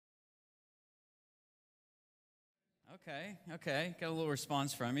Okay. Got a little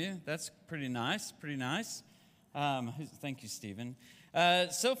response from you. That's pretty nice, Thank you, Stephen.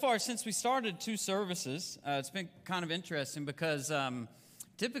 So far, since we started 2 services, it's been kind of interesting because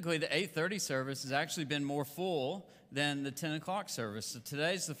typically the 8:30 service has actually been more full than the 10 o'clock service. So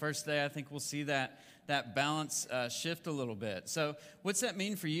today's the first day I think we'll see that balance shift a little bit. So what's that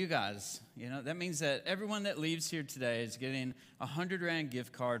mean for you guys? You know, that means that everyone that leaves here today is getting a 100 Rand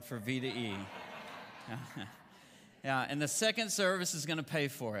gift card for V to E. Yeah, and the second service is going to pay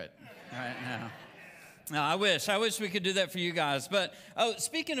for it right now. No, I wish we could do that for you guys. But,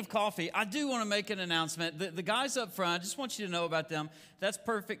 speaking of coffee, I do want to make an announcement. The guys up front, I just want you to know about them. That's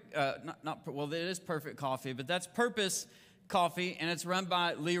Perfect, it is Perfect Coffee, but that's Purpose Coffee, and it's run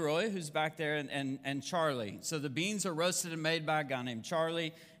by Leroy, who's back there, and Charlie. So the beans are roasted and made by a guy named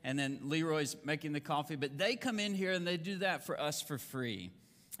Charlie, and then Leroy's making the coffee. But they come in here, and they do that for us for free.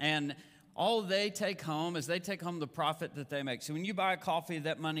 And all they take home is they take home the profit that they make. So when you buy a coffee,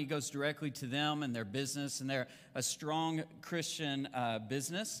 that money goes directly to them and their business, and they're a strong Christian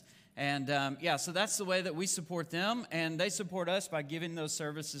business. And so that's the way that we support them, and they support us by giving those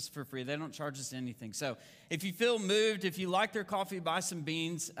services for free. They don't charge us anything. So if you feel moved, if you like their coffee, buy some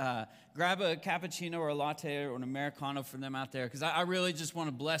beans, grab a cappuccino or a latte or an Americano for them out there, because I really just want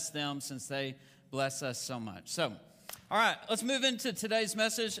to bless them since they bless us so much. So, all right, let's move into today's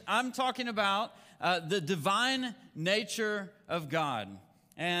message. I'm talking about the divine nature of God.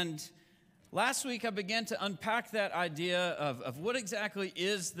 And last week I began to unpack that idea of what exactly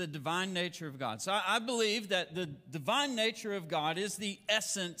is the divine nature of God. So I believe that the divine nature of God is the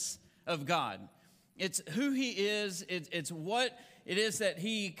essence of God. It's who He is. It's what it is that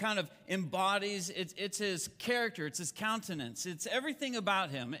He kind of embodies. It's His character. It's His countenance. It's everything about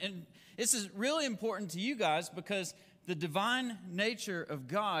Him. And this is really important to you guys because the divine nature of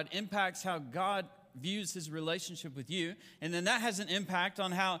God impacts how God views His relationship with you, and then that has an impact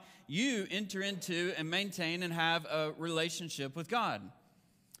on how you enter into and maintain and have a relationship with God.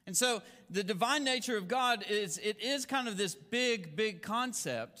 And so the divine nature of God is kind of this big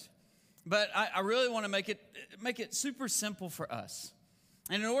concept, but I really want to make it super simple for us.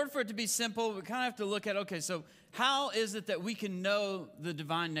 And in order for it to be simple, we kind of have to look at, okay, so how is it that we can know the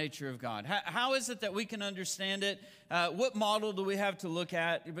divine nature of God? How is it that we can understand it? What model do we have to look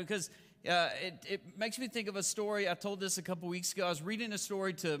at? Because it makes me think of a story. I told this a couple weeks ago. I was reading a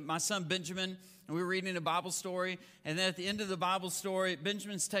story to my son Benjamin, and we were reading a Bible story. And then at the end of the Bible story,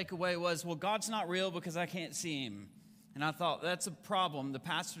 Benjamin's takeaway was, well, God's not real because I can't see Him. And I thought, that's a problem. The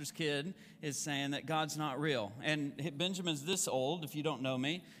pastor's kid is saying that God's not real. And Benjamin's this old, if you don't know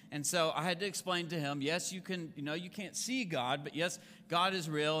me. And so I had to explain to him, yes, you can't see God, but yes, God is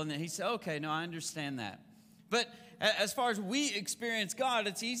real. And then he said, okay, no, I understand that. But as far as we experience God,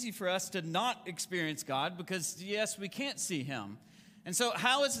 it's easy for us to not experience God because, yes, we can't see Him. And so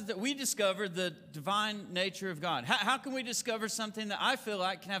how is it that we discover the divine nature of God? How can we discover something that I feel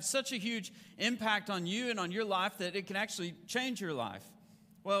like can have such a huge impact on you and on your life that it can actually change your life?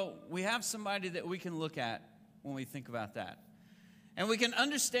 Well, we have somebody that we can look at when we think about that. And we can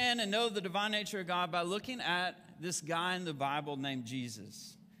understand and know the divine nature of God by looking at this guy in the Bible named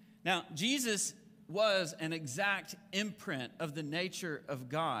Jesus. Now, Jesus was an exact imprint of the nature of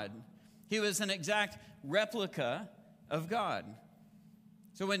God. He was an exact replica of God.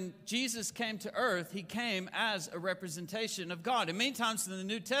 So when Jesus came to earth, He came as a representation of God. And many times in the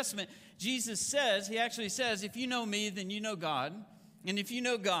New Testament, He actually says, if you know me, then you know God. And if you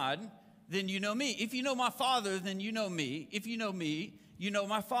know God, then you know me. If you know my Father, then you know me. If you know me, you know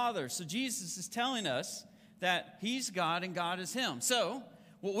my Father. So Jesus is telling us that He's God and God is Him. So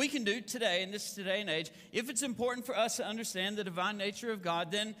what we can do today, in this day and age, if it's important for us to understand the divine nature of God,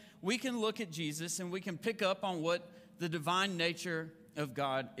 then we can look at Jesus and we can pick up on what the divine nature of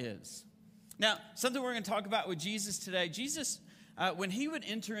God is. Now, something we're going to talk about with Jesus today. Jesus, when He would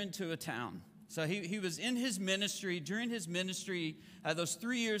enter into a town, so he was in His ministry, during His ministry, those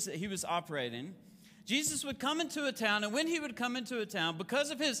 3 years that He was operating, Jesus would come into a town, and when He would come into a town, because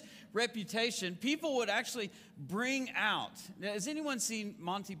of His reputation, people would actually bring out. Has anyone seen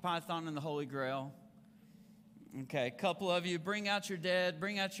Monty Python and the Holy Grail? Okay, a couple of you. Bring out your dead,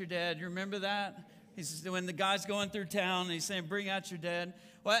 bring out your dead. You remember that? When the guy's going through town and he's saying, bring out your dead.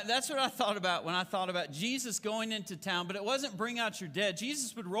 Well, that's what I thought about when I thought about Jesus going into town. But it wasn't bring out your dead.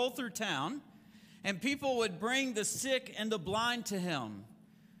 Jesus would roll through town, and people would bring the sick and the blind to Him.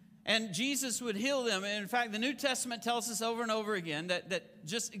 And Jesus would heal them. And in fact, the New Testament tells us over and over again that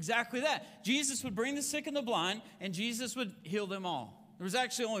just exactly that. Jesus would bring the sick and the blind, and Jesus would heal them all. There was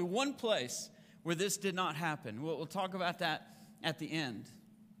actually only one place where this did not happen. We'll talk about that at the end.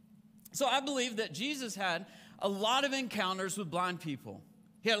 So I believe that Jesus had a lot of encounters with blind people.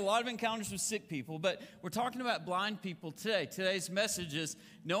 He had a lot of encounters with sick people, but we're talking about blind people today. Today's message is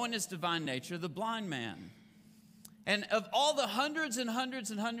knowing his divine nature, the blind man. And of all the hundreds and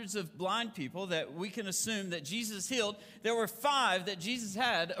hundreds and hundreds of blind people that we can assume that Jesus healed, there were 5 that Jesus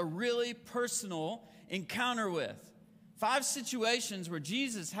had a really personal encounter with. 5 situations where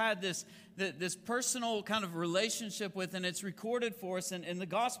Jesus had this personal kind of relationship with, and it's recorded for us in the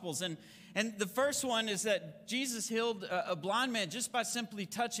Gospels. And the first one is that Jesus healed a blind man just by simply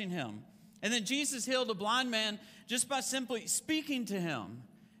touching him. And then Jesus healed a blind man just by simply speaking to him.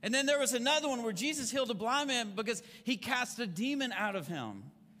 And then there was another one where Jesus healed a blind man because he cast a demon out of him.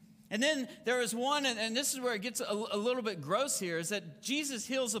 And then there was one, and this is where it gets a little bit gross here, is that Jesus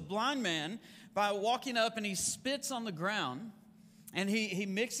heals a blind man by walking up and he spits on the ground and he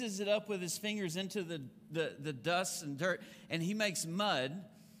mixes it up with his fingers into the dust and dirt, and he makes mud,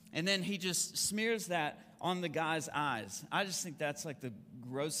 and then he just smears that on the guy's eyes. I just think that's like the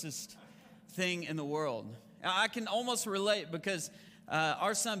grossest thing in the world. I can almost relate because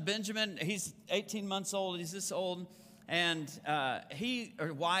our son Benjamin, he's 18 months old, he's this old, and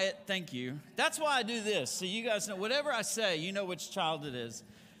Wyatt, thank you. That's why I do this, so you guys know, whatever I say, you know which child it is.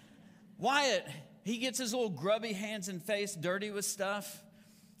 Wyatt, he gets his little grubby hands and face dirty with stuff,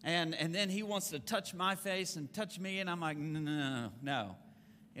 and then he wants to touch my face and touch me, and I'm like, no.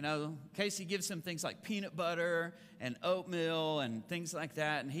 You know, Casey gives him things like peanut butter and oatmeal and things like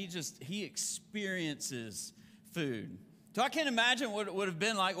that, and he experiences food. So I can't imagine what it would have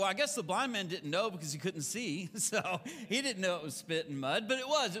been like. Well, I guess the blind man didn't know because he couldn't see, so he didn't know it was spit and mud, but it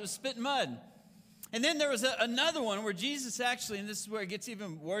was spit and mud. And then there was another one where Jesus actually, and this is where it gets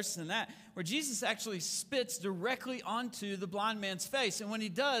even worse than that, where Jesus actually spits directly onto the blind man's face. And when he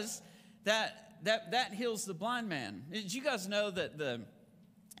does, that heals the blind man. Did you guys know that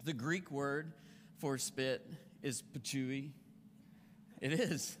the Greek word for spit is patchouli? It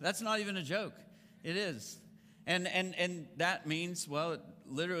is. That's not even a joke. It is. And that means, well, it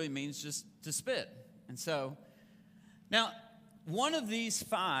literally means just to spit. And so, now, one of these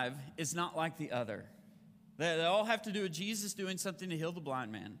 5 is not like the other. They all have to do with Jesus doing something to heal the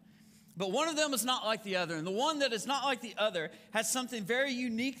blind man. But one of them is not like the other. And the one that is not like the other has something very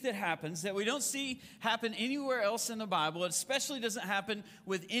unique that happens that we don't see happen anywhere else in the Bible. It especially doesn't happen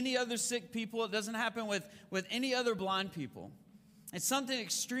with any other sick people. It doesn't happen with any other blind people. It's something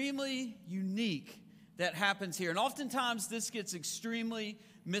extremely unique that happens here. And oftentimes this gets extremely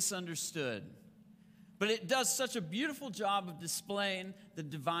misunderstood. But it does such a beautiful job of displaying the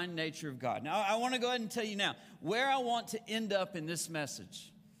divine nature of God. Now, I want to go ahead and tell you now where I want to end up in this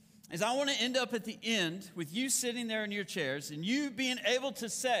message. Is I want to end up at the end with you sitting there in your chairs and you being able to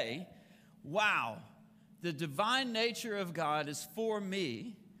say, wow, the divine nature of God is for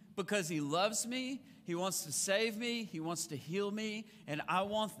me because he loves me, he wants to save me, he wants to heal me, and I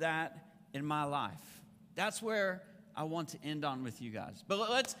want that in my life. That's where I want to end on with you guys. But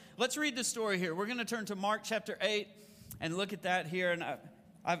let's read the story here. We're going to turn to Mark chapter 8 and look at that here. And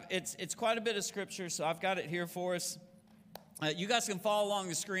it's quite a bit of scripture, so I've got it here for us. You guys can follow along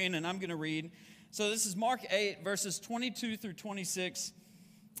the screen, and I'm going to read. So this is Mark 8, verses 22 through 26.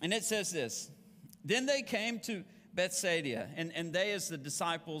 And it says this. Then they came to Bethsaida, and they as the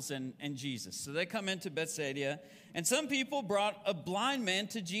disciples and Jesus. So they come into Bethsaida, and some people brought a blind man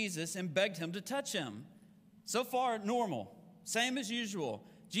to Jesus and begged him to touch him. So far, normal, same as usual.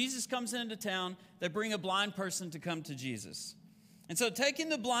 Jesus comes into town, they bring a blind person to come to Jesus. And so taking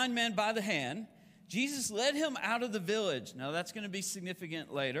the blind man by the hand, Jesus led him out of the village. Now that's going to be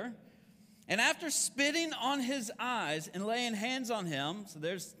significant later. And after spitting on his eyes and laying hands on him, so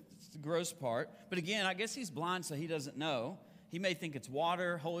there's the gross part. But again, I guess he's blind, so he doesn't know. He may think it's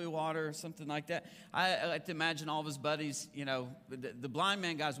water, holy water, something like that. I like to imagine all of his buddies, you know, the blind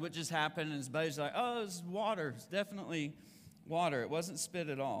man guys, what just happened? And his buddies are like, oh, it's water. It's definitely water. It wasn't spit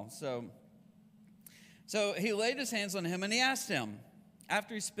at all. So he laid his hands on him and he asked him,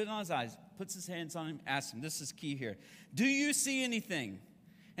 after he spit on his eyes, puts his hands on him, asks him, this is key here. Do you see anything?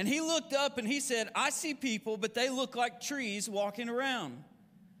 And he looked up and he said, I see people, but they look like trees walking around.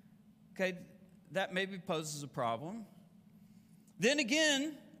 Okay, that maybe poses a problem. Then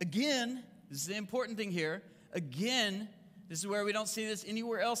again, this is the important thing here. Again, this is where we don't see this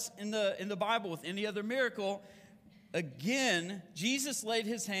anywhere else in the Bible with any other miracle. Again, Jesus laid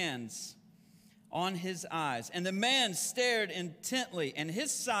his hands on his eyes, and the man stared intently, and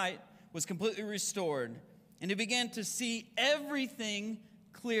his sight was completely restored, and he began to see everything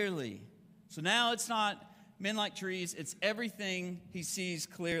clearly. So now it's not men like trees, it's everything he sees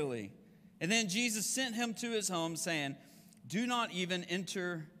clearly. And then Jesus sent him to his home, saying, do not even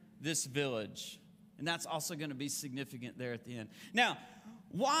enter this village. And that's also going to be significant there at the end. Now,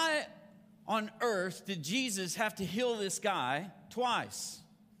 why on earth did Jesus have to heal this guy twice?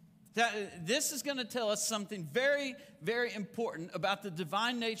 This is going to tell us something very, very important about the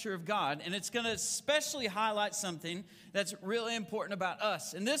divine nature of God, and it's going to especially highlight something that's really important about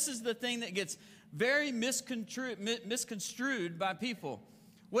us. And this is the thing that gets very misconstrued by people.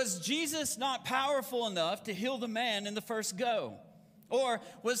 Was Jesus not powerful enough to heal the man in the first go? Or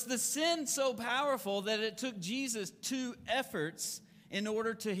was the sin so powerful that it took Jesus 2 efforts in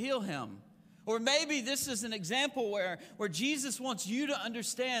order to heal him? Or maybe this is an example where Jesus wants you to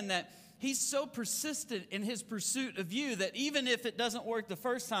understand that he's so persistent in his pursuit of you that even if it doesn't work the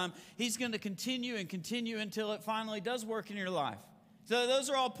first time, he's going to continue and continue until it finally does work in your life. So those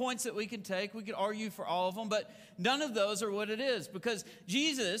are all points that we can take. We could argue for all of them, but none of those are what it is. Because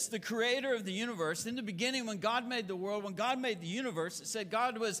Jesus, the creator of the universe, in the beginning when God made the world, when God made the universe, it said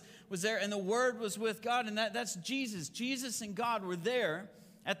God was there and the Word was with God, and that's Jesus. Jesus and God were there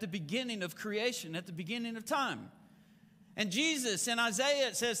at the beginning of creation, at the beginning of time. And Jesus, in Isaiah,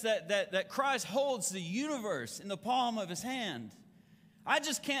 it says that Christ holds the universe in the palm of his hand. I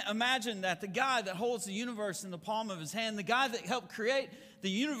just can't imagine that the guy that holds the universe in the palm of his hand, the guy that helped create the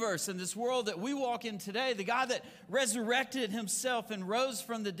universe and this world that we walk in today, the guy that resurrected himself and rose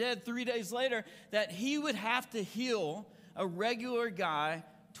from the dead 3 days later, that he would have to heal a regular guy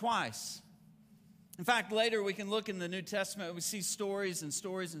twice. In fact, later we can look in the New Testament, we see stories and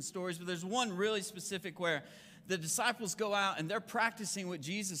stories and stories, but there's one really specific where the disciples go out and they're practicing what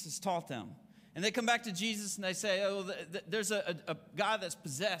Jesus has taught them. And they come back to Jesus and they say, oh, there's a guy that's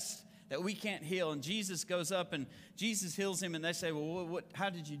possessed that we can't heal. And Jesus goes up and Jesus heals him. And they say, well, how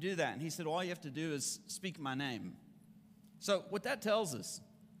did you do that? And he said, all you have to do is speak my name. So what that tells us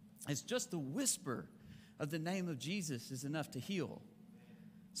is just the whisper of the name of Jesus is enough to heal.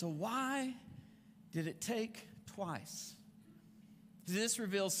 So why did it take twice? This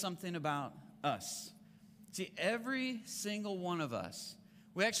reveals something about us. See, every single one of us,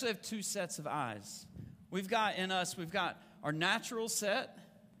 we actually have 2 sets of eyes. We've got our natural set,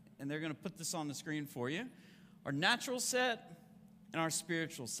 and they're going to put this on the screen for you, our natural set and our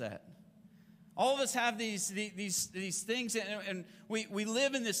spiritual set. All of us have these things, and we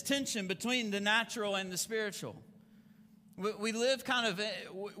live in this tension between the natural and the spiritual. We live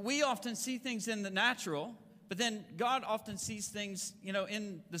we often see things in the natural, but then God often sees things,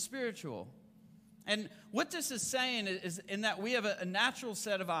 in the spiritual. And what this is saying is in that we have a natural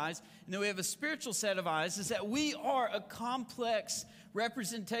set of eyes and then we have a spiritual set of eyes, is that we are a complex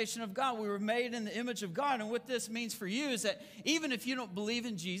representation of God. We were made in the image of God. And what this means for you is that even if you don't believe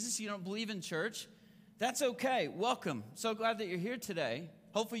in Jesus, you don't believe in church, that's okay. Welcome. So glad that you're here today.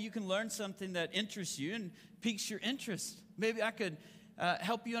 Hopefully you can learn something that interests you and piques your interest. Maybe I could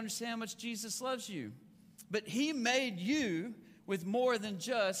help you understand how much Jesus loves you. But he made you with more than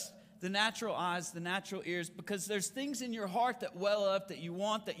just the natural eyes, the natural ears, because there's things in your heart that well up, that you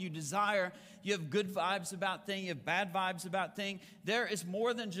want, that you desire. You have good vibes about things, you have bad vibes about things. There is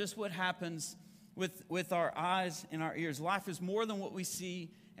more than just what happens with our eyes and our ears. Life is more than what we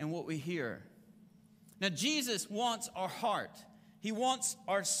see and what we hear. Now, Jesus wants our heart. He wants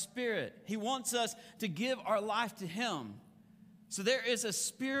our spirit. He wants us to give our life to him. So there is a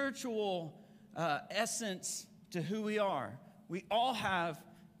spiritual essence to who we are. We all have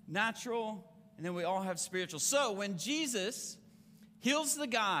natural, and then we all have spiritual. So when Jesus heals the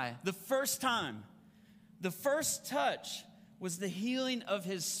guy the first time, the first touch was the healing of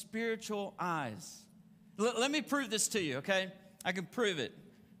his spiritual eyes. Let me prove this to you, okay? I can prove it.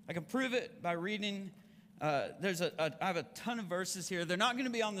 I can prove it by reading. I have a ton of verses here. They're not going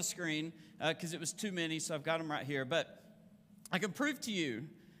to be on the screen because it was too many, so I've got them right here. But I can prove to you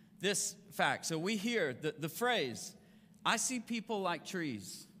this fact. So we hear the phrase, I see people like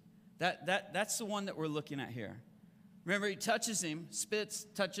trees. That's the one that we're looking at here. Remember, he touches him, spits,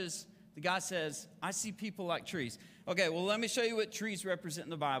 touches. The guy says, I see people like trees. Okay, well, let me show you what trees represent in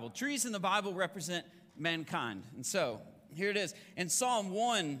the Bible. Trees in the Bible represent mankind. And so, here it is. In Psalm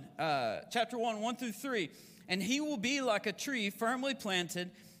 1, chapter 1, 1 through 3, and he will be like a tree firmly planted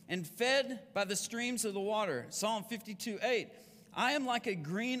and fed by the streams of the water. Psalm 52, 8, I am like a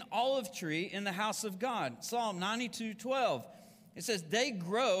green olive tree in the house of God. Psalm 92, 12, it says, they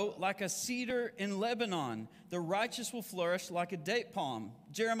grow like a cedar in Lebanon. The righteous will flourish like a date palm.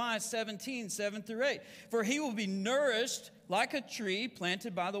 Jeremiah 17, 7 through 8. For he will be nourished like a tree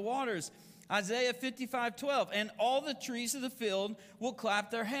planted by the waters. Isaiah 55, 12. And all the trees of the field will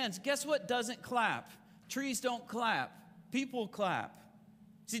clap their hands. Guess what doesn't clap? Trees don't clap. People clap.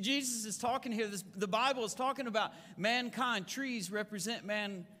 See, Jesus is talking here. The Bible is talking about mankind. Trees represent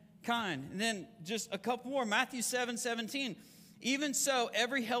mankind. kind. And then just a couple more. Matthew 7:17. Even so,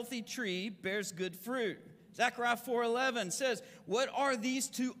 every healthy tree bears good fruit. Zechariah 4:11 says, what are these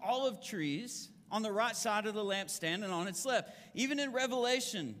two olive trees on the right side of the lampstand and on its left? Even in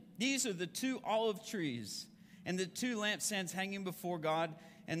Revelation, these are the two olive trees and the two lampstands hanging before God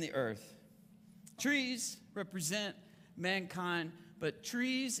and the earth. Trees represent mankind, but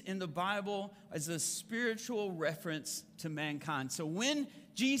trees in the Bible is a spiritual reference to mankind. So when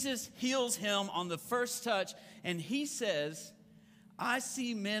Jesus heals him on the first touch and he says, I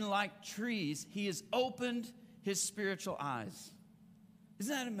see men like trees, he has opened his spiritual eyes.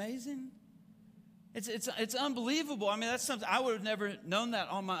 Isn't that amazing? It's unbelievable. I mean, that's something I would have never known that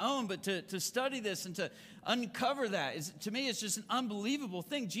on my own, but to study this and to uncover that is, to me, it's just an unbelievable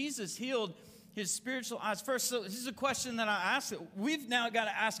thing. Jesus healed his spiritual eyes first. So this is a question that I ask. We've now got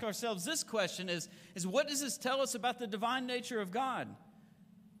to ask ourselves this question is what does this tell us about the divine nature of God?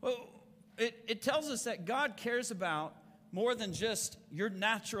 Well, it tells us that God cares about more than just your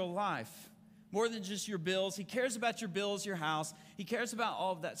natural life, more than just your bills. He cares about your bills, your house. He cares about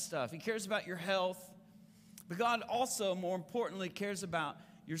all of that stuff. He cares about your health. But God also, more importantly, cares about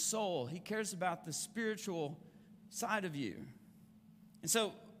your soul. He cares about the spiritual side of you. And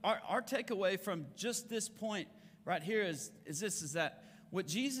so our takeaway from just this point right here is that what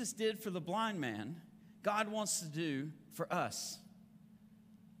Jesus did for the blind man, God wants to do for us.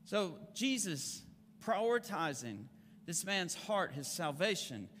 So Jesus prioritizing this man's heart, his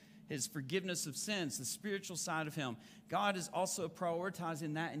salvation, his forgiveness of sins, the spiritual side of him. God is also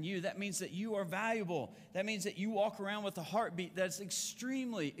prioritizing that in you. That means that you are valuable. That means that you walk around with a heartbeat that's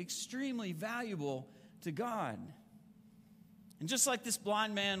extremely, extremely valuable to God. And just like this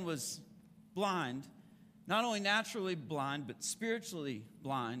blind man was blind, not only naturally blind, but spiritually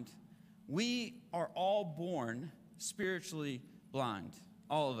blind, we are all born spiritually blind,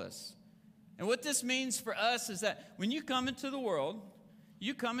 all of us. And what this means for us is that when you come into the world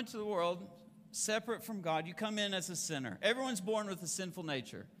separate from God. You come in as a sinner. Everyone's born with a sinful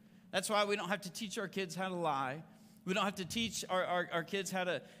nature. That's why we don't have to teach our kids how to lie. We don't have to teach our kids how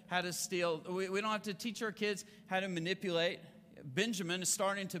to steal. We don't have to teach our kids how to manipulate. Benjamin is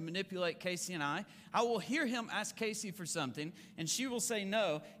starting to manipulate Casey and I. I will hear him ask Casey for something, and she will say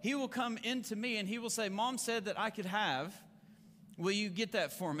no. He will come into me, and he will say, Mom said that I could have. Will you get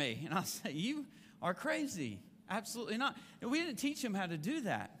that for me? And I'll say, you are crazy. Absolutely not. And we didn't teach him how to do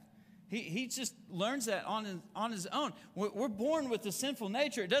that. He just learns that on his own. We're born with a sinful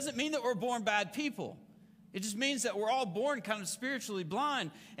nature. It doesn't mean that we're born bad people. It just means that we're all born kind of spiritually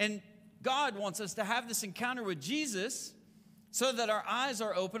blind. And God wants us to have this encounter with Jesus so that our eyes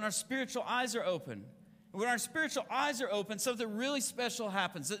are open, our spiritual eyes are open. When our spiritual eyes are open, something really special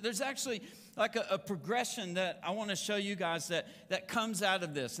happens. There's actually like a progression that I want to show you guys that comes out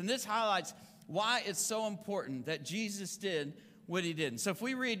of this. And this highlights why it's so important that Jesus did what he did. And so if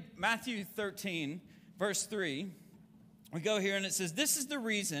we read Matthew 13, verse 3, we go here and it says, this is the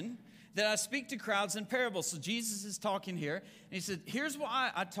reason that I speak to crowds in parables. So Jesus is talking here. And he said, here's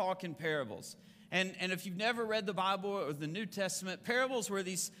why I talk in parables. And if you've never read the Bible or the New Testament, parables were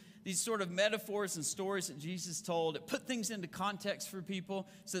these sort of metaphors and stories that Jesus told. It put things into context for people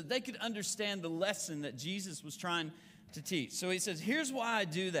so that they could understand the lesson that Jesus was trying to teach. So he says, here's why I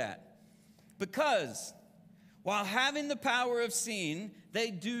do that. Because while having the power of seeing,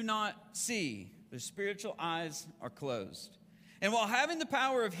 they do not see. Their spiritual eyes are closed. And while having the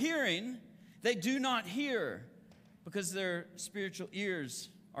power of hearing, they do not hear because their spiritual ears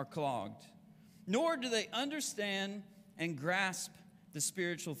are clogged. Nor do they understand and grasp the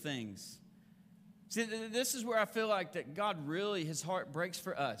spiritual things. See, this is where I feel like that God really, his heart breaks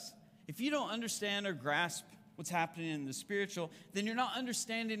for us. If you don't understand or grasp what's happening in the spiritual, then you're not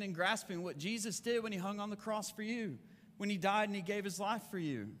understanding and grasping what Jesus did when he hung on the cross for you, when he died and he gave his life for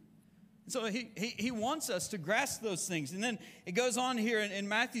you. And so he wants us to grasp those things. And then it goes on here in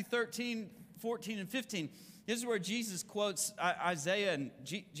Matthew 13, 14, and 15. This is where Jesus quotes Isaiah, and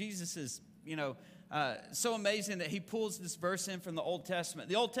Jesus is, so amazing that he pulls this verse in from the Old Testament.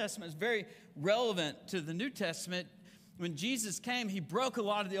 The Old Testament is very relevant to the New Testament. When Jesus came, he broke a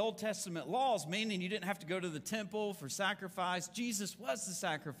lot of the Old Testament laws, meaning you didn't have to go to the temple for sacrifice. Jesus was the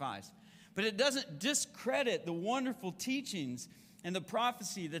sacrifice. But it doesn't discredit the wonderful teachings and the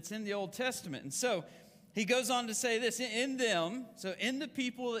prophecy that's in the Old Testament. And so he goes on to say this, in them, so in the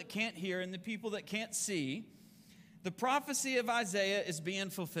people that can't hear and the people that can't see, the prophecy of Isaiah is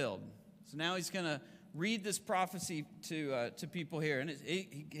being fulfilled. So now he's going to read this prophecy to people here. And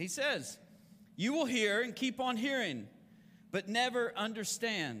he says, you will hear and keep on hearing, but never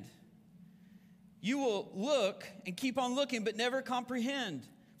understand. You will look and keep on looking, but never comprehend.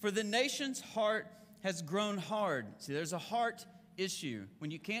 For the nation's heart has grown hard. See, there's a heart issue.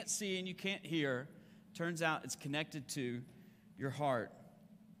 When you can't see and you can't hear, turns out it's connected to your heart.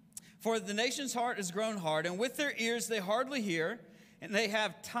 For the nation's heart has grown hard, and with their ears they hardly hear, and they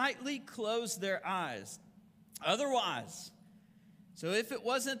have tightly closed their eyes. Otherwise, so if it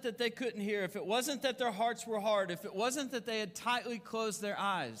wasn't that they couldn't hear, if it wasn't that their hearts were hard, if it wasn't that they had tightly closed their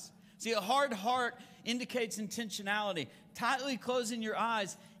eyes. See, a hard heart indicates intentionality. Tightly closing your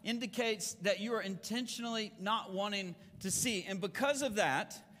eyes indicates that you are intentionally not wanting to see. And because of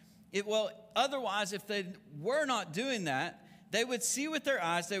that, otherwise, if they were not doing that, they would see with their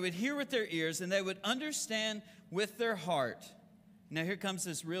eyes, they would hear with their ears, and they would understand with their heart. Now here comes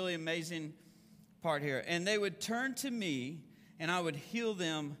this really amazing part here. And they would turn to me, and I would heal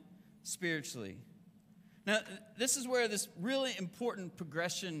them spiritually. Now, this is where this really important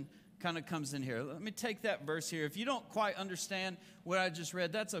progression kind of comes in here. Let me take that verse here. If you don't quite understand what I just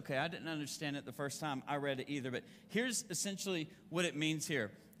read, that's okay. I didn't understand it the first time I read it either. But here's essentially what it means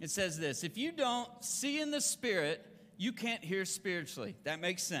here. It says this: if you don't see in the Spirit, you can't hear spiritually. That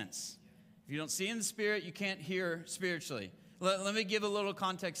makes sense. If you don't see in the Spirit, you can't hear spiritually. Let me give a little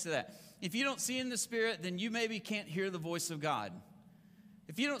context to that. If you don't see in the Spirit, then you maybe can't hear the voice of God.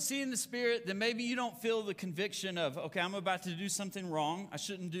 If you don't see in the Spirit, then maybe you don't feel the conviction of, okay, I'm about to do something wrong. I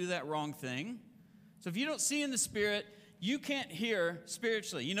shouldn't do that wrong thing. So if you don't see in the Spirit, you can't hear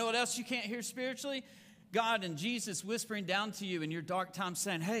spiritually. You know what else you can't hear spiritually? God and Jesus whispering down to you in your dark times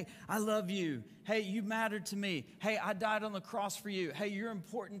saying, hey, I love you. Hey, you mattered to me. Hey, I died on the cross for you. Hey, you're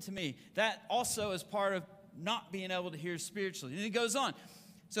important to me. That also is part of not being able to hear spiritually. And he goes on.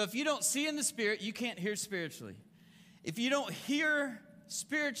 So if you don't see in the Spirit, you can't hear spiritually. If you don't hear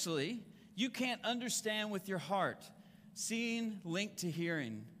spiritually, you can't understand with your heart. Seeing linked to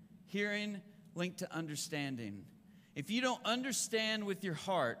hearing. Hearing linked to understanding. If you don't understand with your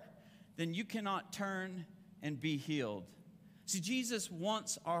heart, then you cannot turn and be healed. See, Jesus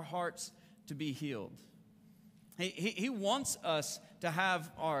wants our hearts to be healed. He wants us to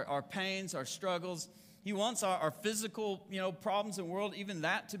have our pains, our struggles. He wants our physical, problems in the world, even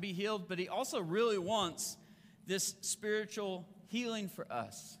that to be healed. But he also really wants this spiritual healing for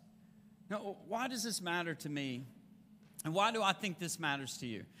us. Now, why does this matter to me? And why do I think this matters to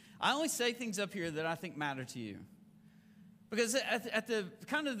you? I only say things up here that I think matter to you. Because at the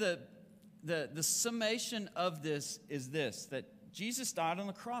kind of the summation of this is this, that Jesus died on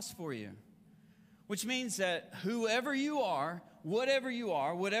the cross for you. Which means that whoever you are, whatever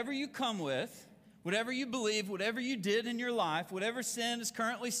you come with, whatever you believe, whatever you did in your life, whatever sin is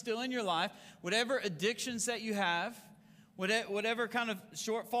currently still in your life, whatever addictions that you have, whatever kind of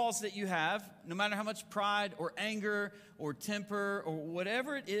shortfalls that you have, no matter how much pride or anger or temper or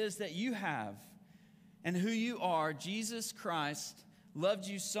whatever it is that you have, and who you are, Jesus Christ loved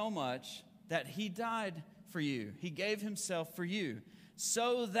you so much that he died for you. He gave himself for you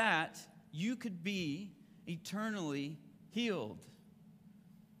so that you could be eternally healed.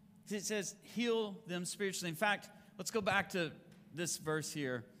 It says, heal them spiritually. In fact, let's go back to this verse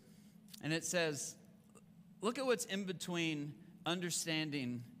here. And it says, look at what's in between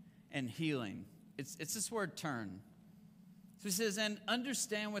understanding and healing. It's this word turn. So he says, and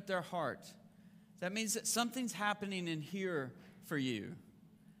understand with their heart. That means that something's happening in here for you.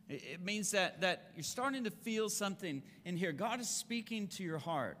 It means that you're starting to feel something in here. God is speaking to your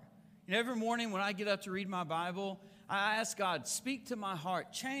heart. Every morning when I get up to read my Bible, I ask God, speak to my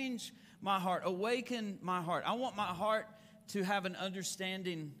heart, change my heart, awaken my heart. I want my heart to have an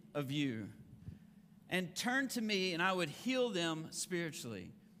understanding of you. And turn to me and I would heal them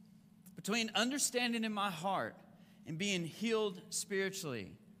spiritually. Between understanding in my heart and being healed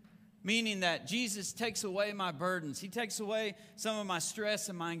spiritually, meaning that Jesus takes away my burdens. He takes away some of my stress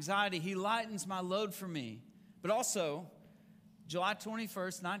and my anxiety. He lightens my load for me. But also, July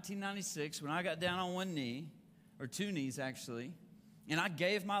 21st, 1996, when I got down on one knee, or two knees actually, and I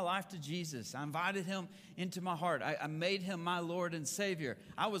gave my life to Jesus. I invited him into my heart. I made him my Lord and Savior.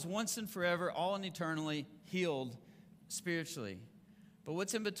 I was once and forever, all and eternally healed spiritually. But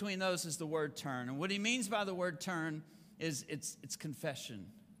what's in between those is the word turn. And what he means by the word turn is it's confession.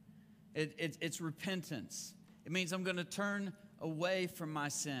 It's repentance. It means I'm going to turn away from my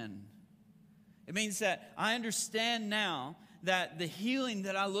sin. It means that I understand now that the healing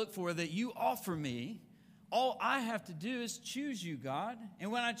that I look for, that you offer me, all I have to do is choose you, God. And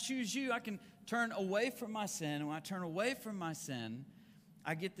when I choose you, I can turn away from my sin. And when I turn away from my sin,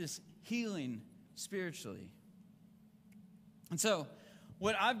 I get this healing spiritually. And so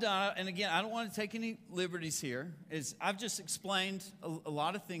what I've done, and again, I don't want to take any liberties here, is I've just explained a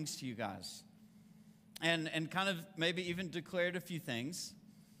lot of things to you guys. And kind of maybe even declared a few things.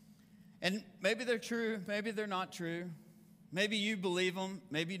 And maybe they're true, maybe they're not true. Maybe you believe them,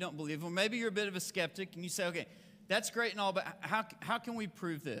 maybe you don't believe them. Maybe you're a bit of a skeptic and you say, okay, that's great and all, but how can we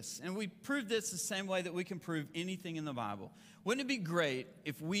prove this? And we prove this the same way that we can prove anything in the Bible. Wouldn't it be great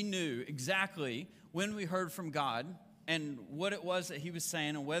if we knew exactly when we heard from God and what it was that he was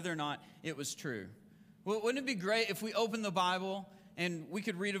saying and whether or not it was true? Well, wouldn't it be great if we opened the Bible and we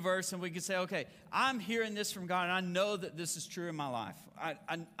could read a verse and we could say, okay, I'm hearing this from God and I know that this is true in my life.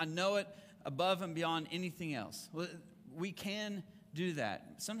 I know it above and beyond anything else. Well, we can do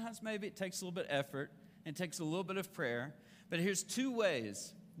that. Sometimes maybe it takes a little bit of effort and it takes a little bit of prayer. But here's two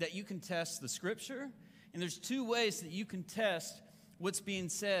ways that you can test the Scripture, and there's two ways that you can test what's being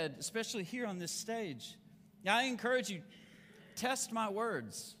said, especially here on this stage. Now, I encourage you, test my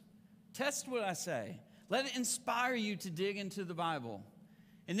words. Test what I say. Let it inspire you to dig into the Bible.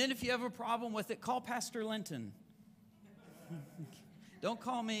 And then if you have a problem with it, call Pastor Linton. Don't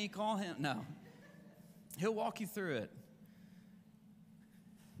call me, call him. No. He'll walk you through it.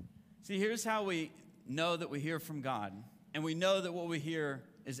 See, here's how we know that we hear from God, and we know that what we hear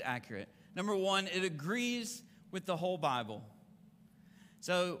is accurate. Number one, it agrees with the whole Bible.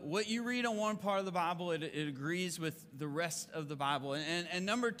 So what you read on one part of the Bible, it agrees with the rest of the Bible. And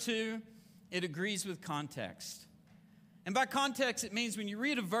number two, it agrees with context. And by context, it means when you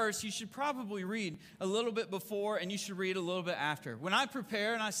read a verse, you should probably read a little bit before and you should read a little bit after. When I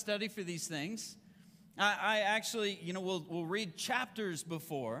prepare and I study for these things, I actually, will read chapters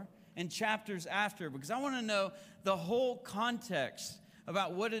before and chapters after, because I want to know the whole context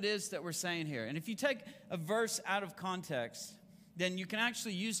about what it is that we're saying here. And if you take a verse out of context, then you can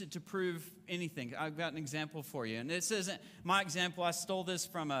actually use it to prove anything. I've got an example for you. And this isn't my example. I stole this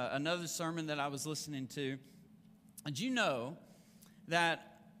from another sermon that I was listening to. Did you know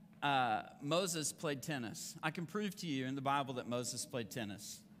that Moses played tennis? I can prove to you in the Bible that Moses played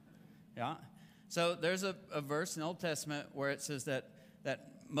tennis. Yeah? So there's a verse in the Old Testament where it says that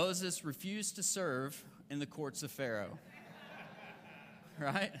Moses refused to serve in the courts of Pharaoh.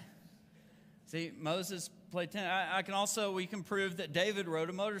 Right? See, Moses played tennis. We can prove that David rode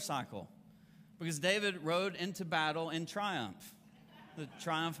a motorcycle, because David rode into battle in Triumph, the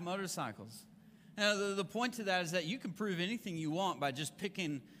Triumph motorcycles. Now, the point to that is that you can prove anything you want by just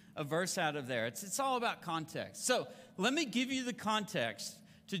picking a verse out of there. It's all about context. So let me give you the context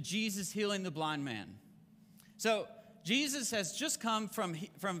to Jesus healing the blind man. So Jesus has just come from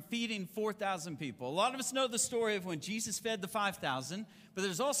feeding 4,000 people. A lot of us know the story of when Jesus fed the 5,000, but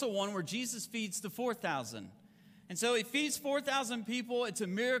there's also one where Jesus feeds the 4,000. And so he feeds 4,000 people. It's a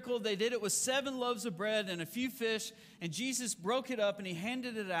miracle. They did it with 7 loaves of bread and a few fish, and Jesus broke it up and he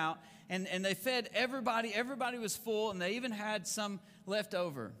handed it out, and they fed everybody. Everybody was full, and they even had some left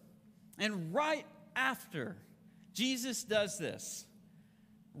over. And right after Jesus does this,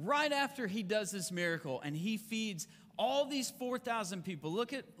 right after he does this miracle and he feeds all these 4,000 people,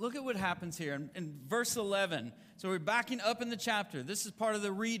 look at what happens here in verse 11. So we're backing up in the chapter. This is part of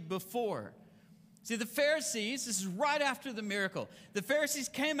the read before. See, the Pharisees, this is right after the miracle. The Pharisees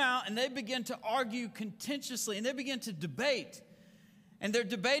came out and they began to argue contentiously, and they began to debate. And they're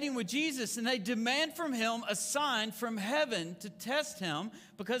debating with Jesus, and they demand from him a sign from heaven to test him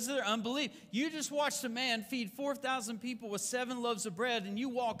because of their unbelief. You just watched a man feed 4,000 people with 7 loaves of bread, and you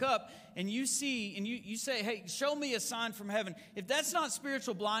walk up and you see, and you say, hey, show me a sign from heaven. If that's not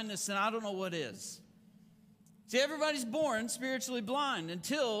spiritual blindness, then I don't know what is. See, everybody's born spiritually blind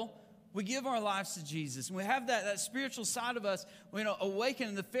until we give our lives to Jesus. And we have that spiritual side of us, awakened.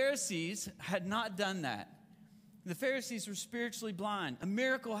 And the Pharisees had not done that. The Pharisees were spiritually blind. A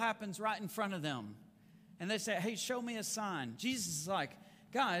miracle happens right in front of them. And they say, hey, show me a sign. Jesus is like,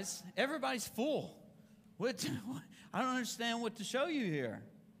 guys, everybody's full. I don't understand what to show you here.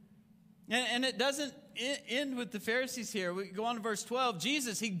 And it doesn't end with the Pharisees here. We go on to verse 12.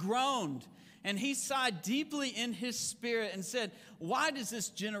 Jesus, he groaned, and he sighed deeply in his spirit and said, why does this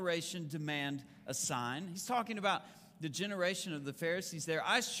generation demand a sign? He's talking about the generation of the Pharisees there.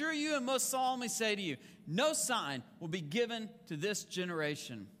 I assure you and most solemnly say to you, no sign will be given to this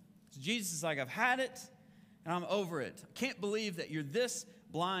generation. So Jesus is like, I've had it and I'm over it. I can't believe that you're this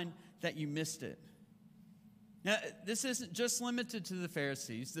blind that you missed it. Now, this isn't just limited to the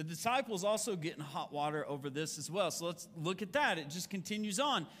Pharisees. The disciples also get in hot water over this as well. So let's look at that. It just continues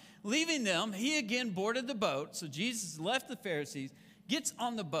on. Leaving them, he again boarded the boat. So Jesus left the Pharisees, gets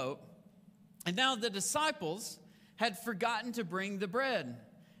on the boat, and now the disciples had forgotten to bring the bread.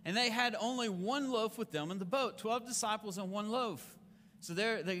 And they had only 1 loaf with them in the boat, 12 disciples and 1 loaf. So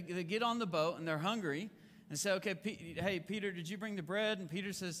they get on the boat and they're hungry. and say, okay, hey, Peter, did you bring the bread? And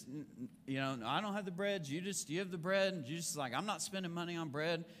Peter says, I don't have the bread. Judas, do you have the bread? And Judas is like, I'm not spending money on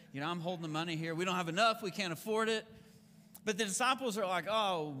bread. I'm holding the money here. We don't have enough. We can't afford it. But the disciples are like,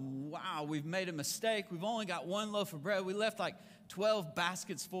 oh, wow, we've made a mistake. We've only got one loaf of bread. We left like 12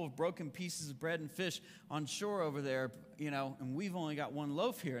 baskets full of broken pieces of bread and fish on shore over there, and we've only got one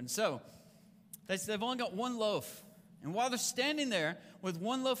loaf here. And so they've only got one loaf. And while they're standing there with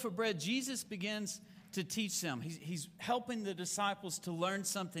one loaf of bread, Jesus begins to teach them. He's helping the disciples to learn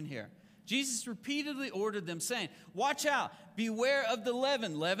something here. Jesus repeatedly ordered them, saying, watch out, beware of the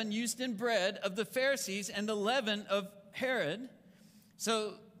leaven used in bread of the Pharisees and the leaven of Herod.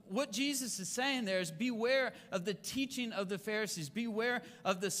 So what Jesus is saying there is beware of the teaching of the Pharisees. Beware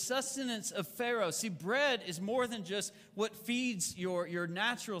of the sustenance of Pharaoh. See, bread is more than just what feeds your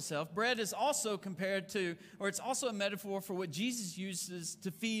natural self. Bread is also it's also a metaphor for what Jesus uses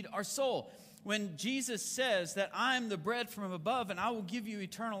to feed our soul. When Jesus says that I am the bread from above and I will give you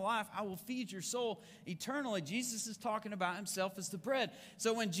eternal life, I will feed your soul eternally, Jesus is talking about himself as the bread.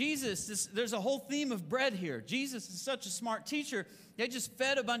 So when there's a whole theme of bread here. Jesus is such a smart teacher. They just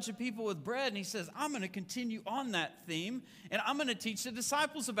fed a bunch of people with bread, and he says, I'm going to continue on that theme, and I'm going to teach the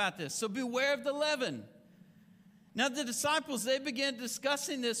disciples about this. So beware of the leaven. Now the disciples, they began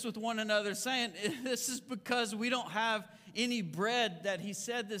discussing this with one another, saying, this is because we don't have any bread that he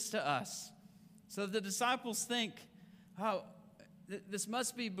said this to us. So the disciples think, this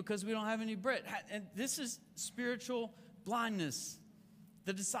must be because we don't have any bread. And this is spiritual blindness.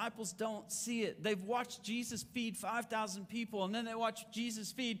 The disciples don't see it. They've watched Jesus feed 5,000 people, and then they watch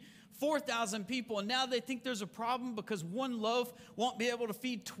Jesus feed 4,000 people, and now they think there's a problem because one loaf won't be able to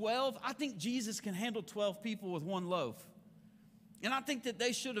feed 12. I think Jesus can handle 12 people with one loaf. And I think that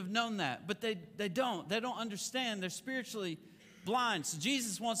they should have known that, but they don't. They don't understand. They're spiritually blind. So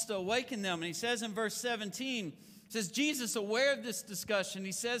Jesus wants to awaken them. And he says in verse 17, Jesus, aware of this discussion,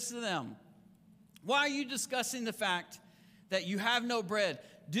 he says to them, why are you discussing the fact that you have no bread?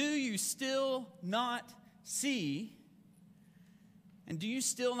 Do you still not see? And do you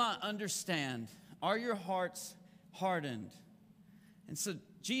still not understand? Are your hearts hardened? And so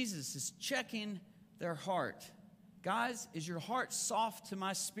Jesus is checking their heart. Guys, is your heart soft to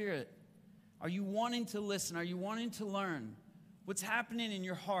my spirit? Are you wanting to listen? Are you wanting to learn? What's happening in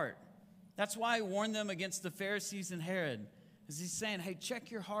your heart? That's why I warned them against the Pharisees and Herod. Because he's saying, hey,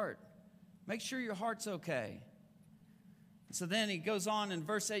 check your heart. Make sure your heart's okay. So then he goes on in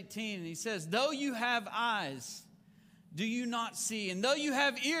verse 18 and he says, though you have eyes, do you not see? And though you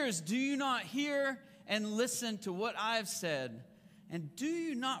have ears, do you not hear and listen to what I have said? And do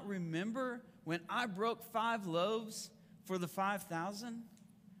you not remember when I broke 5 loaves for the 5,000?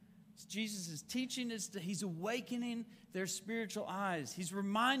 Jesus is teaching us, he's awakening their spiritual eyes. He's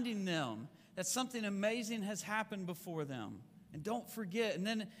reminding them that something amazing has happened before them. And don't forget. And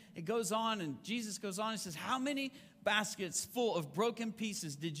then it goes on, and Jesus goes on and says, how many baskets full of broken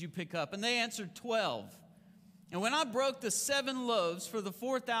pieces did you pick up? And they answered 12. And when I broke the 7 loaves for the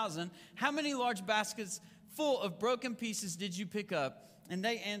 4,000, how many large baskets full of broken pieces did you pick up? And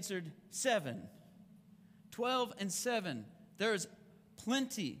they answered 7. 12 and 7. There's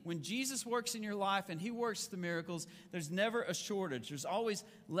plenty. When Jesus works in your life and he works the miracles, there's never a shortage. There's always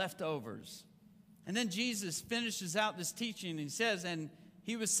leftovers. And then Jesus finishes out this teaching and he says, and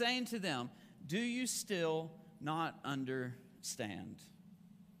he was saying to them, do you still not understand?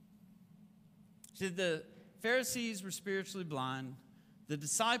 See, the Pharisees were spiritually blind. The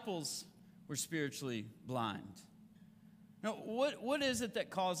disciples were spiritually blind. Now, what is it that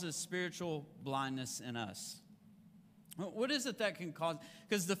causes spiritual blindness in us? What is it that can cause?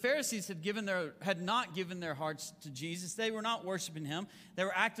 Because the Pharisees had not given their hearts to Jesus. They were not worshiping him. They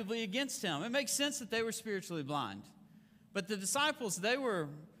were actively against him. It makes sense that they were spiritually blind. But the disciples, they were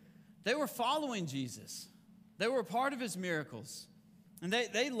following Jesus. They were a part of his miracles. And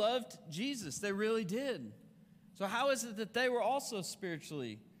they loved Jesus. They really did. So how is it that they were also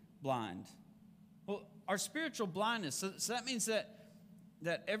spiritually blind? Well, our spiritual blindness, so that means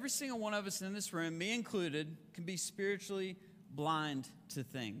that every single one of us in this room, me included, can be spiritually blind to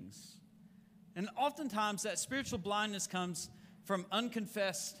things. And oftentimes that spiritual blindness comes from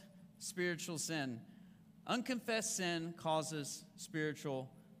unconfessed spiritual sin. Unconfessed sin causes spiritual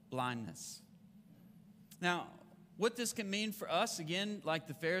blindness. Now, what this can mean for us, again, like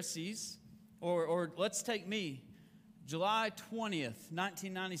the Pharisees, or let's take me. July 20th,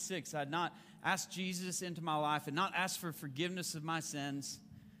 1996, I had not asked Jesus into my life and not asked for forgiveness of my sins.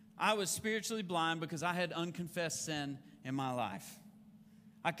 I was spiritually blind because I had unconfessed sin in my life.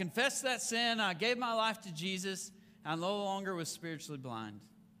 I confessed that sin. I gave my life to Jesus. I no longer was spiritually blind.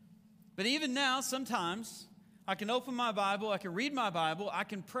 But even now, sometimes I can open my Bible, I can read my Bible, I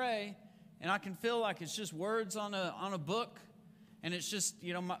can pray, and I can feel like it's just words on a book, and it's just,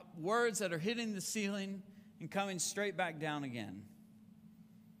 my words that are hitting the ceiling and coming straight back down again.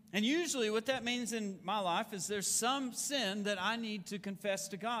 And usually what that means in my life is there's some sin that I need to confess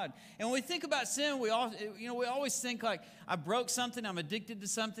to God. And when we think about sin, we always think like, I broke something, I'm addicted to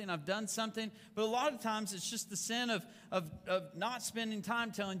something, I've done something. But a lot of times it's just the sin of not spending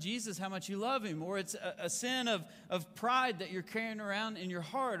time telling Jesus how much you love him. Or it's a sin of pride that you're carrying around in your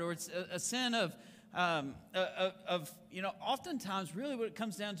heart. Or it's a sin of oftentimes really what it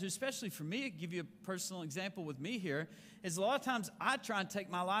comes down to, especially for me, I'll give you a personal example with me here, is a lot of times I try and take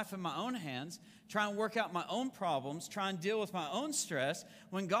my life in my own hands, try and work out my own problems, try and deal with my own stress,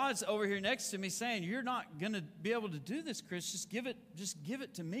 when God's over here next to me saying, you're not going to be able to do this, Chris, just give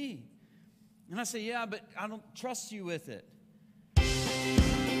it to me. And I say, yeah, but I don't trust you with it.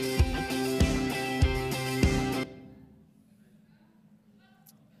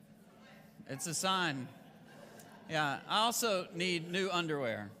 It's a sign. Yeah, I also need new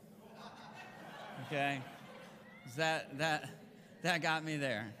underwear. Okay? That got me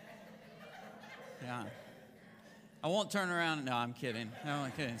there. Yeah. I won't turn around. No, I'm kidding. No,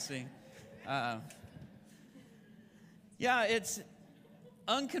 I'm kidding. See? It's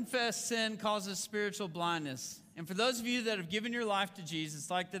unconfessed sin causes spiritual blindness. And for those of you that have given your life to Jesus,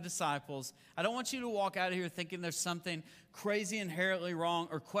 like the disciples, I don't want you to walk out of here thinking there's something crazy, inherently wrong,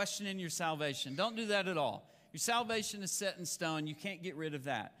 or questioning your salvation. Don't do that at all. Your salvation is set in stone. You can't get rid of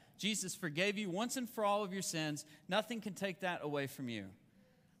that. Jesus forgave you once and for all of your sins. Nothing can take that away from you.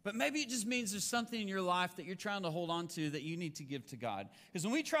 But maybe it just means there's something in your life that you're trying to hold on to that you need to give to God. Because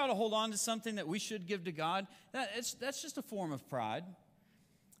when we try to hold on to something that we should give to God, that's just a form of pride.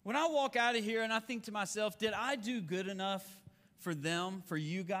 When I walk out of here and I think to myself, did I do good enough for them, for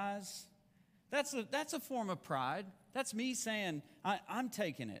you guys? That's a form of pride. That's me saying, I'm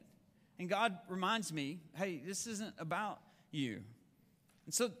taking it. And God reminds me, hey, this isn't about you.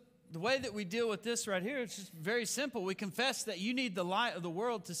 And so the way that we deal with this right here is just very simple. We confess that you need the light of the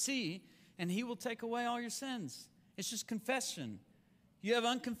world to see, and he will take away all your sins. It's just confession. You have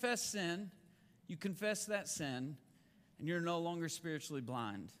unconfessed sin. You confess that sin, and you're no longer spiritually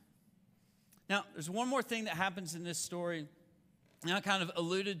blind. Now, there's one more thing that happens in this story, and I kind of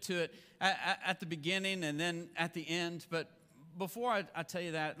alluded to it at the beginning and then at the end, but before I tell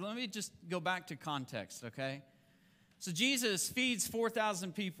you that, let me just go back to context, okay? So Jesus feeds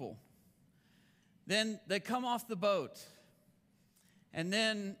 4,000 people. Then they come off the boat. And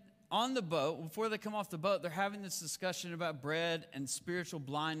then on the boat, before they come off the boat, they're having this discussion about bread and spiritual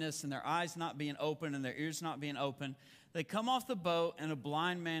blindness and their eyes not being open and their ears not being open. They come off the boat and a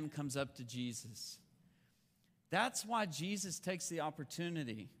blind man comes up to Jesus. That's why Jesus takes the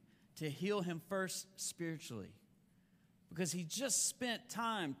opportunity to heal him first spiritually. Because he just spent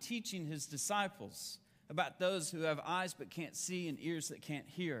time teaching his disciples about those who have eyes but can't see and ears that can't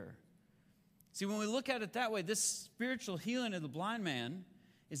hear. See, when we look at it that way, this spiritual healing of the blind man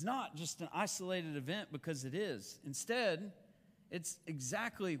is not just an isolated event because it is. Instead, it's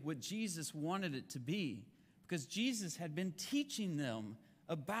exactly what Jesus wanted it to be because Jesus had been teaching them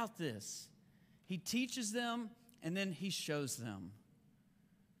about this. He teaches them and then he shows them.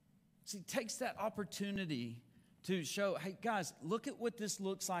 See, he takes that opportunity to show, hey, guys, look at what this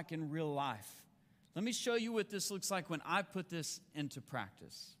looks like in real life. Let me show you what this looks like when I put this into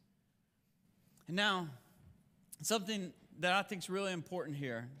practice. And now, something that I think is really important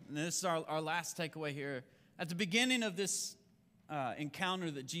here, and this is our last takeaway here. At the beginning of this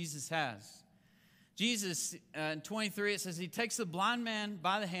encounter that Jesus has, Jesus, in 23, it says, he takes the blind man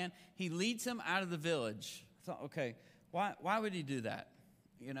by the hand, he leads him out of the village. I thought, okay, why would he do that?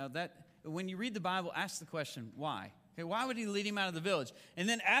 You know, that when you read the Bible, ask the question, why? Okay, why would he lead him out of the village? And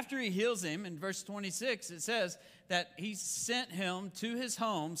then after he heals him, in verse 26, it says that he sent him to his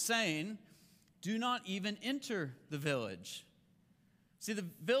home, saying, do not even enter the village. See, the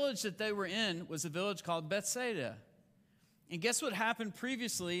village that they were in was a village called Bethsaida. And guess what happened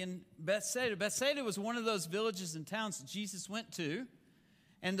previously in Bethsaida? Bethsaida was one of those villages and towns that Jesus went to,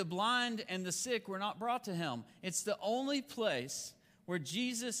 and the blind and the sick were not brought to him. It's the only place where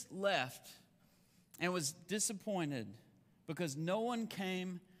Jesus left and was disappointed because no one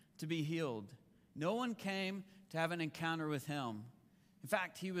came to be healed. No one came to have an encounter with him. In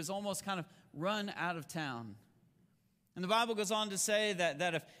fact, he was almost kind of run out of town. And the Bible goes on to say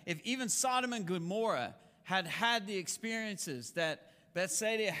that if even Sodom and Gomorrah had the experiences that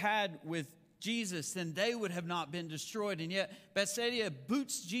Bethsaida had with Jesus, then they would have not been destroyed. And yet Bethsaida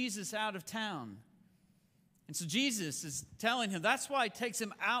boots Jesus out of town. And so Jesus is telling him, that's why he takes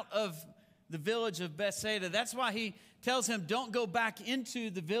him out of the village of Bethsaida. That's why he tells him, don't go back into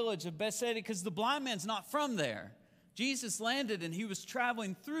the village of Bethsaida, because the blind man's not from there. Jesus landed and he was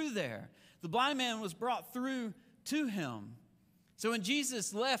traveling through there. The blind man was brought through to him. So when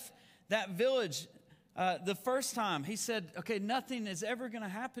Jesus left that village the first time, he said, okay, nothing is ever going to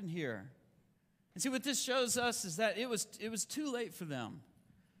happen here. And see, what this shows us is that it was too late for them.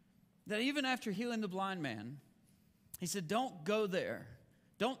 That even after healing the blind man, he said, don't go there.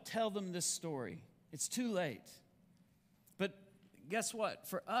 Don't tell them this story. It's too late. But guess what?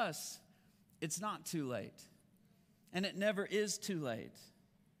 For us, it's not too late. And it never is too late.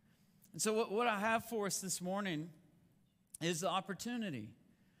 And so what I have for us this morning is the opportunity.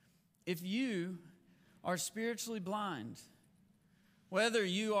 If you are spiritually blind, whether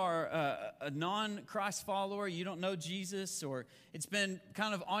you are a non-Christ follower, you don't know Jesus, or it's been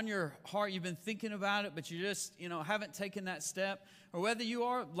kind of on your heart, you've been thinking about it, but you just, haven't taken that step, or whether you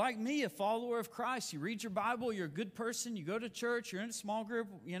are, like me, a follower of Christ, you read your Bible, you're a good person, you go to church, you're in a small group,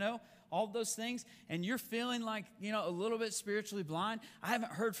 all those things, and you're feeling like, a little bit spiritually blind. I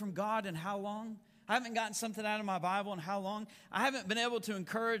haven't heard from God in how long? I haven't gotten something out of my Bible in how long? I haven't been able to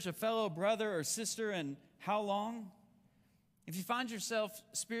encourage a fellow brother or sister in how long? If you find yourself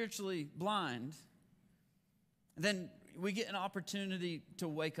spiritually blind, then we get an opportunity to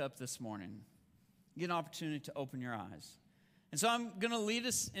wake up this morning. You get an opportunity to open your eyes. And so I'm going to lead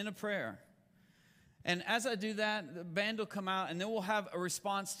us in a prayer. And as I do that, the band will come out, and then we'll have a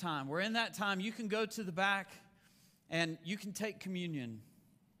response time, where in that time you can go to the back and you can take communion.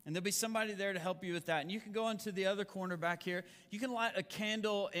 And there'll be somebody there to help you with that. And you can go into the other corner back here. You can light a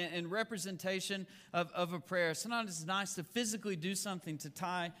candle in representation of a prayer. Sometimes it's nice to physically do something to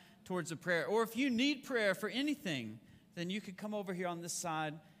tie towards a prayer. Or if you need prayer for anything, then you can come over here on this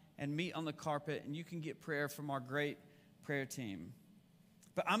side and meet on the carpet, and you can get prayer from our great prayer team.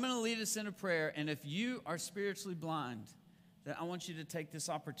 But I'm going to lead us in a prayer, and if you are spiritually blind, then I want you to take this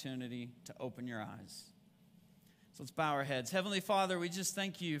opportunity to open your eyes. So let's bow our heads. Heavenly Father, we just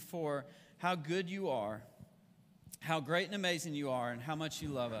thank you for how good you are, how great and amazing you are, and how much you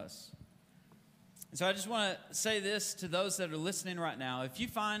love us. And so I just want to say this to those that are listening right now. If you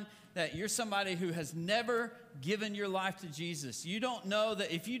find that you're somebody who has never given your life to Jesus, you don't know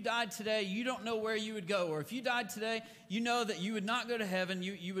that if you died today, you don't know where you would go. Or if you died today, you know that you would not go to heaven,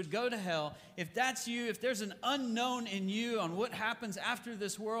 you would go to hell. If that's you, if there's an unknown in you on what happens after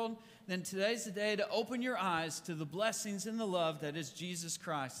this world, then today's the day to open your eyes to the blessings and the love that is Jesus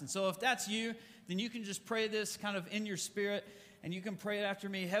Christ. And so if that's you, then you can just pray this kind of in your spirit, and you can pray it after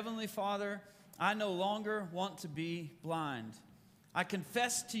me. Heavenly Father, I no longer want to be blind. I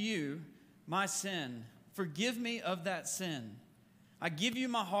confess to you my sin. Forgive me of that sin. I give you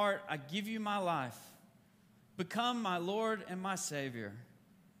my heart. I give you my life. Become my Lord and my Savior.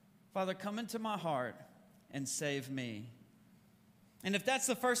 Father, come into my heart and save me. And if that's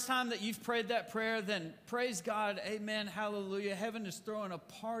the first time that you've prayed that prayer, then praise God. Amen. Hallelujah. Heaven is throwing a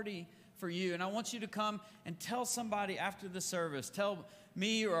party for you. And I want you to come and tell somebody after the service. Tell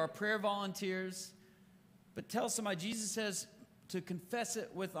me or our prayer volunteers. But tell somebody. Jesus says to confess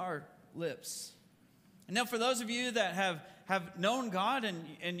it with our lips. And now for those of you that have known God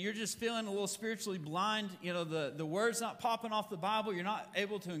and you're just feeling a little spiritually blind, the word's not popping off the Bible. You're not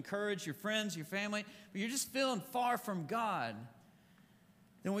able to encourage your friends, your family. But you're just feeling far from God.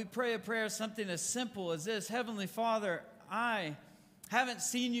 Then we pray a prayer, something as simple as this. Heavenly Father, I haven't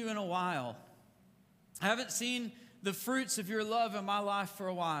seen you in a while. I haven't seen the fruits of your love in my life for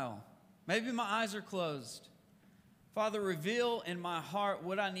a while. Maybe my eyes are closed. Father, reveal in my heart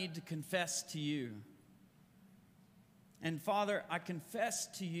what I need to confess to you. And Father, I confess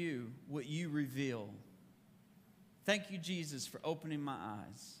to you what you reveal. Thank you, Jesus, for opening my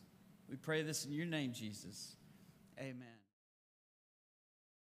eyes. We pray this in your name, Jesus. Amen.